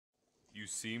You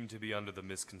seem to be under the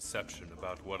misconception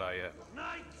about what I am,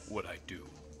 what I do.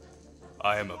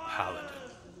 I am a paladin.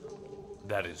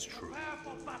 That is true.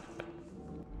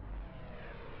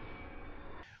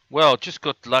 Well, just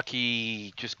got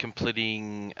lucky just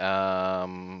completing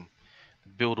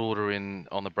build order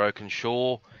on the Broken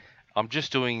Shore. I'm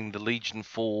just doing the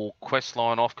legionfall quest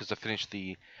line off because I finished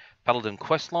the Paladin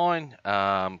quest line,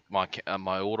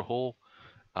 my order hall.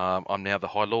 I'm now the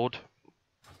High Lord.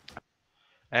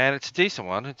 And it's a decent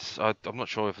one. I'm not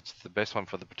sure if it's the best one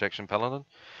for the Protection Paladin.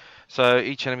 So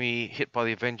each enemy hit by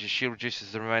the Avenger's shield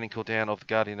reduces the remaining cooldown of the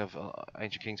Guardian of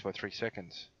Ancient Kings by 3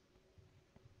 seconds.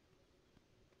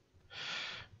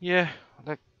 Yeah,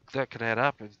 that could add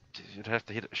up. You'd have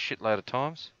to hit it a shitload of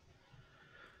times.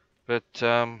 But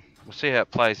we'll see how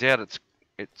it plays out.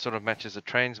 It sort of matches the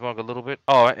transmog a little bit.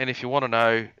 Oh, and if you want to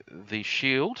know the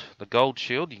shield, the gold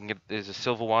shield, you can get. There's a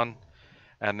silver one,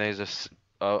 and there's a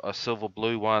silver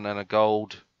blue one, and a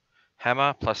gold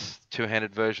hammer, plus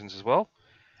two-handed versions as well.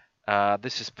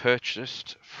 This is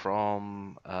purchased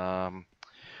from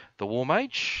the War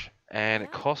Mage, and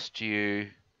it cost you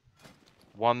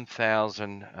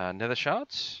 1,000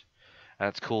 nethershards, and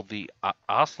it's called the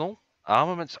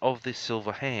armaments of the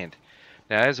Silver Hand.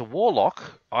 Now, as a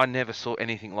warlock, I never saw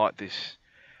anything like this.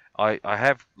 I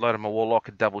have loaded my warlock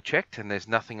and double checked, and there's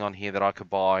nothing on here that I could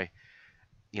buy,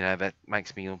 you know, that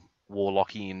makes me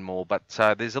warlocky more. But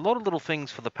there's a lot of little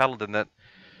things for the paladin that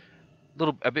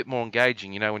a bit more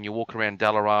engaging. You know, when you walk around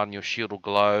Dalaran, your shield will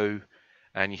glow,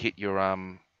 and you hit your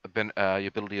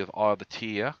ability of Eye of the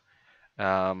Tear.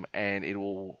 And it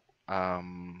will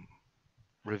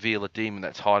reveal a demon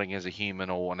that's hiding as a human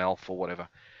or an elf or whatever.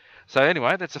 So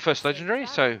anyway, that's the first legendary.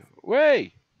 So,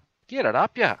 way, get it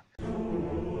up, yeah.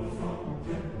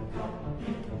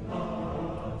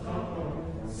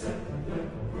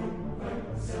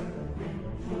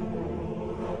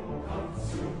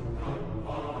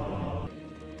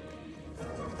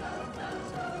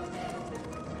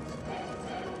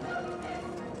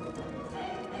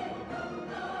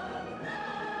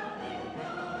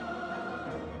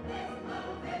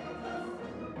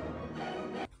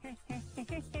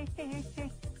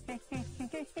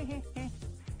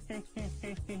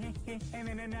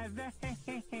 And another